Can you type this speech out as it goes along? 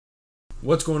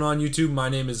What's going on YouTube? My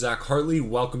name is Zach Hartley.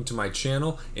 Welcome to my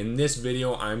channel. In this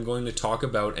video, I'm going to talk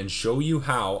about and show you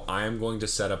how I am going to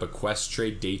set up a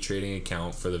Questrade day trading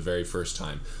account for the very first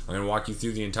time. I'm going to walk you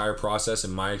through the entire process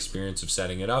and my experience of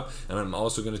setting it up, and I'm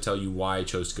also going to tell you why I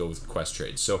chose to go with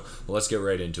Questrade. So let's get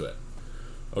right into it.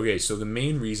 Okay, so the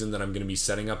main reason that I'm going to be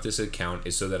setting up this account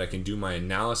is so that I can do my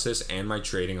analysis and my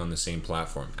trading on the same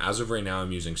platform. As of right now,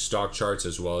 I'm using stock charts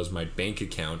as well as my bank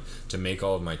account to make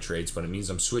all of my trades, but it means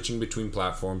I'm switching between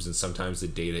platforms and sometimes the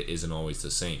data isn't always the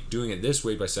same. Doing it this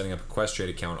way by setting up a Questrade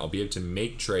account, I'll be able to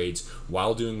make trades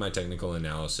while doing my technical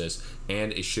analysis,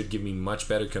 and it should give me much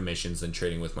better commissions than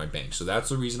trading with my bank. So that's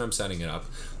the reason I'm setting it up.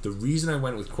 The reason I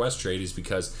went with Questrade is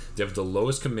because they have the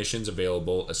lowest commissions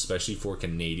available, especially for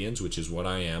Canadians, which is what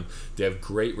I am. They have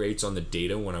great rates on the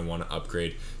data when I want to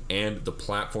upgrade, and the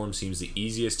platform seems the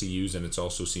easiest to use, and it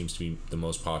also seems to be the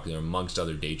most popular amongst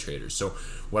other day traders. So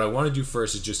what I want to do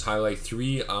first is just highlight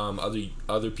three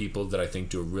other people that I think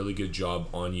do a really good job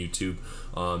on YouTube.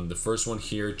 The first one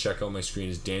here, check out my screen,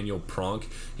 is Daniel Pronk.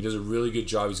 He does a really good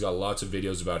job. He's got lots of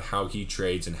videos about how he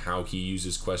trades and how he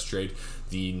uses Questrade.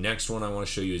 The next one I want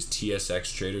to show you is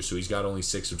TSX Trader. So he's got only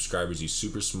 6 subscribers. He's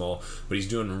super small, but he's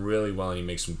doing really well and he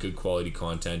makes some good quality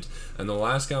content. And the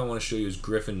last guy I want to show you is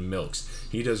Griffin Milks.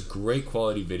 He does great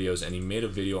quality videos, and he made a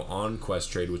video on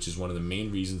Questrade, which is one of the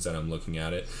main reasons that I'm looking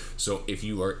at it. So if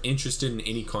you are interested in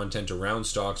any content around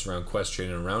stocks, around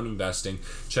Questrade, and around investing,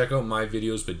 check out my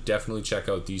videos, but definitely check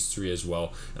out these 3 as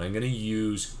well. And I'm going to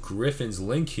use Griffin's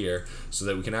link here so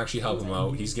that we can actually help him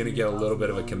out. He's going to get a little bit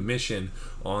of a commission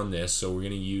on this, so we're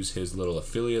going to use his little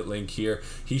affiliate link here.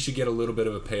 He should get a little bit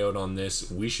of a payout on this.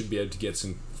 We should be able to get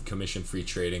some commission-free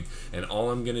trading, and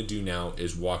all I'm going to do now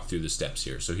is walk through the steps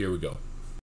here. So here we go.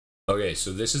 Okay,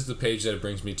 so this is the page that it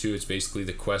brings me to. It's basically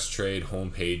the Questrade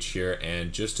homepage here,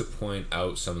 and just to point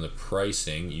out some of the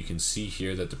pricing, you can see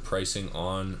here that the pricing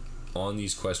on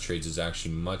these Questrades is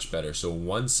actually much better. So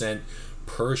 1 cent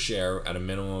per share at a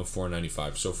minimum of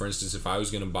 $4.95. So for instance, if I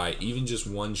was going to buy even just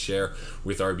 1 share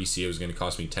with RBC, it was going to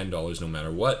cost me $10 no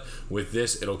matter what. With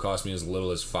this, it'll cost me as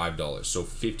little as $5. So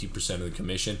 50% of the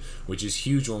commission, which is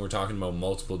huge when we're talking about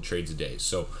multiple trades a day.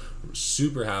 So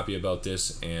super happy about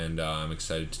this, and I'm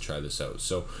excited to try this out.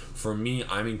 So for me,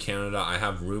 I'm in Canada. I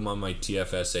have room on my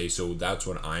TFSA, so that's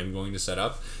what I'm going to set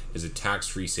up, is a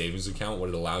tax-free savings account. What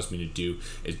it allows me to do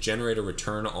is generate a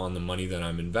return on the money that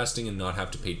I'm investing and not have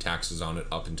to pay taxes on it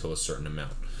up until a certain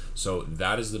amount. So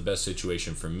that is the best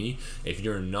situation for me. If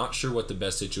you're not sure what the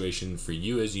best situation for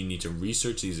you is, you need to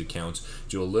research these accounts,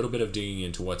 do a little bit of digging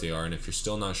into what they are, and if you're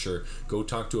still not sure, go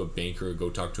talk to a banker or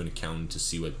go talk to an accountant to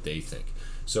see what they think.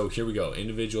 So here we go,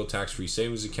 individual tax-free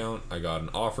savings account. I got an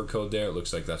offer code there. It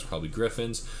looks like that's probably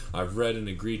Griffin's. I've read and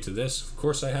agreed to this. Of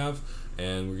course I have.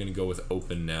 And we're gonna go with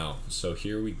open now. So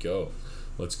here we go.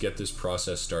 Let's get this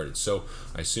process started. So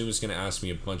I assume it's gonna ask me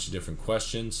a bunch of different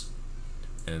questions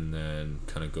and then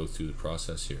kind of go through the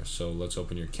process here. So let's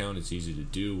open your account. It's easy to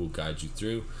do. We'll guide you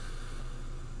through.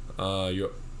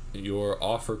 Your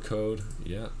offer code,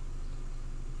 yeah.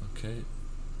 Okay.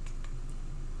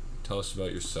 Tell us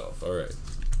about yourself. All right.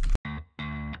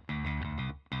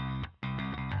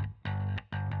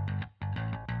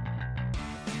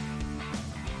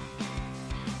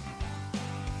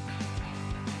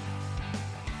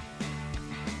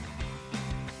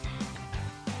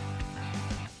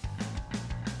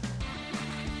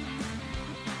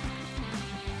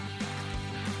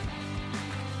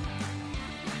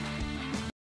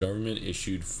 Government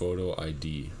issued photo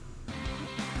ID.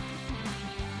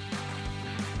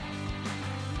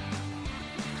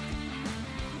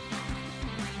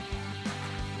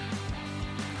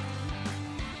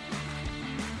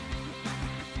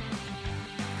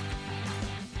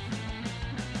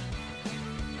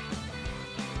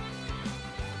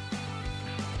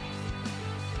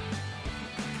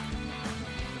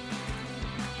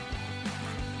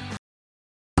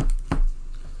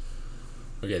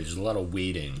 Okay, there's a lot of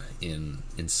waiting in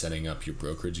setting up your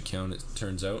brokerage account, it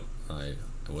turns out. I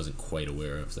wasn't quite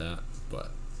aware of that, but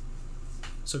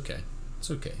it's okay. It's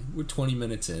okay. We're 20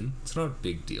 minutes in. It's not a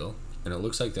big deal. And it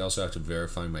looks like they also have to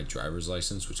verify my driver's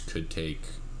license, which could take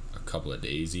a couple of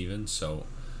days even. So,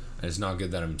 and it's not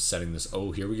good that I'm setting this.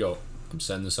 Oh, here we go. I'm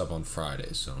setting this up on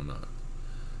Friday, so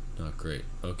not great.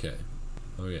 Okay.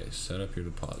 Okay, set up your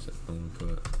deposit. I'm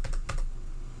gonna put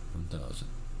 1,000.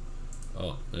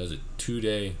 Oh, there's a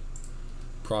 2-day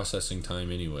processing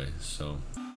time anyway, so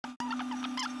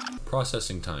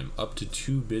processing time up to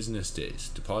 2 business days.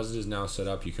 Deposit is now set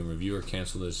up. You can review or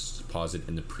cancel this deposit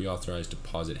in the pre-authorized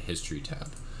deposit history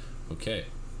tab. Okay,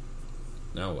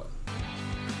 now what?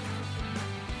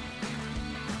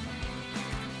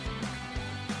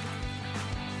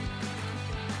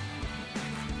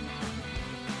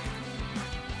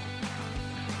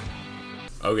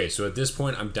 Okay, so at this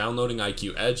point, I'm downloading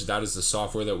IQ Edge. That is the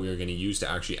software that we are going to use to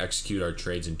actually execute our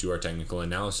trades and do our technical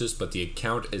analysis, but the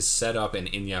account is set up and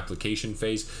in the application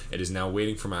phase. It is now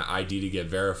waiting for my ID to get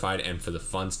verified and for the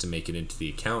funds to make it into the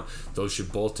account. Those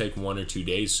should both take 1 or 2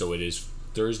 days, so it is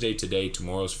Thursday today,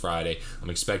 tomorrow's Friday. I'm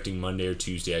expecting Monday or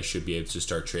Tuesday I should be able to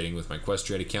start trading with my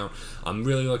Questrade account. I'm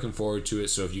really looking forward to it,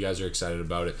 so if you guys are excited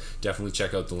about it, definitely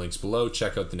check out the links below,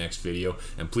 check out the next video,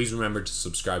 and please remember to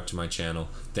subscribe to my channel.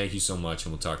 Thank you so much,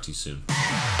 and we'll talk to you soon.